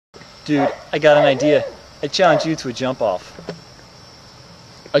Dude, I got an idea. I challenge you to a jump off.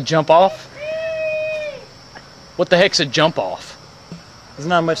 A jump off? What the heck's a jump off? There's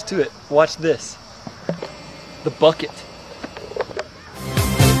not much to it. Watch this. The bucket.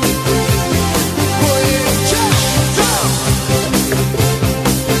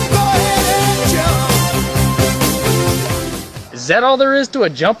 Is that all there is to a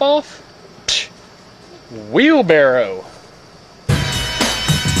jump off? Psh, wheelbarrow.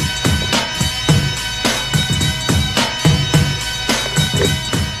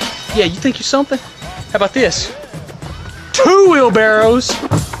 Yeah, you think you're something? How about this? 2 wheelbarrows.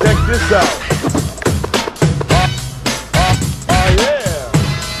 Check this out. Yeah.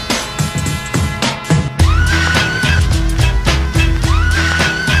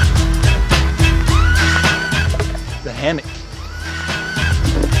 The hammock.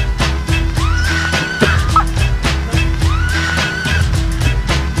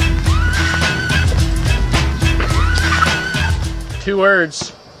 Two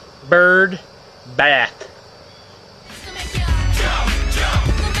words. Bird bath.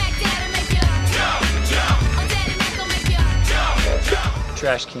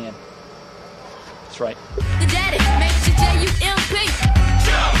 Trash can. That's right.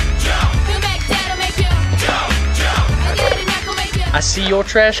 I see your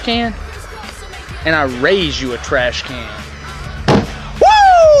trash can, and I raise you a trash can.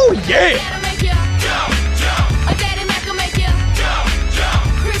 Woo! Yeah!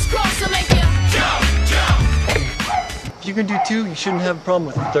 If you can do 2, you shouldn't have a problem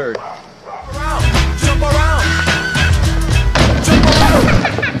with a 3rd. Jump around. Jump around.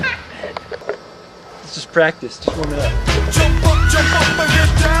 It's just practice. Just warm it up. Jump up and get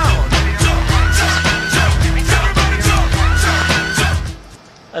down.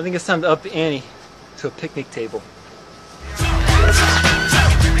 I think it's time to up the ante to a picnic table.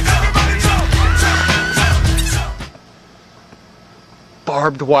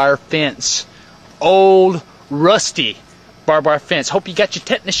 Barbed wire fence. Old, rusty barbed wire fence. Hope you got your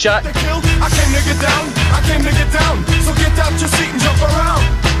tetanus shot. I came to get down. I came to get down. So get out your seat and jump around.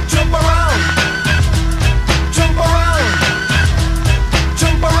 Jump around. Jump around.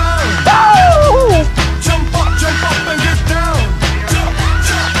 Jump around. Oh! Jump up and get down.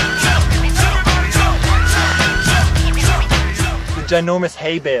 The ginormous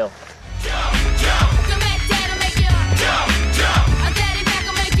hay bale.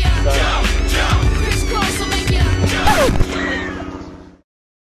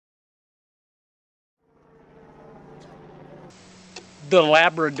 The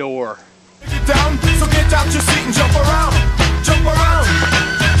Labrador. Get down, so get out your seat and jump around. Jump around.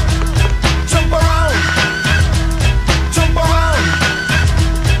 Jump around. Jump around.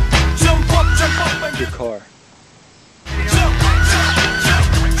 Jump up and Your car.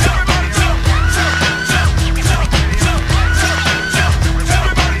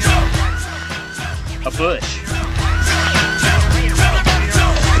 A bush.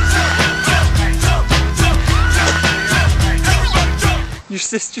 Your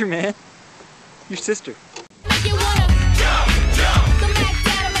sister, man. Your sister.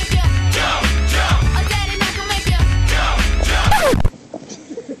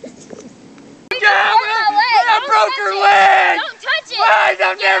 I broke her leg! Don't touch it!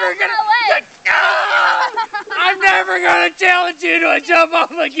 I'm never gonna challenge you to a jump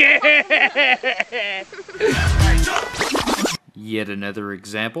off again! Yet another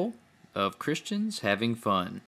example of Christians having fun.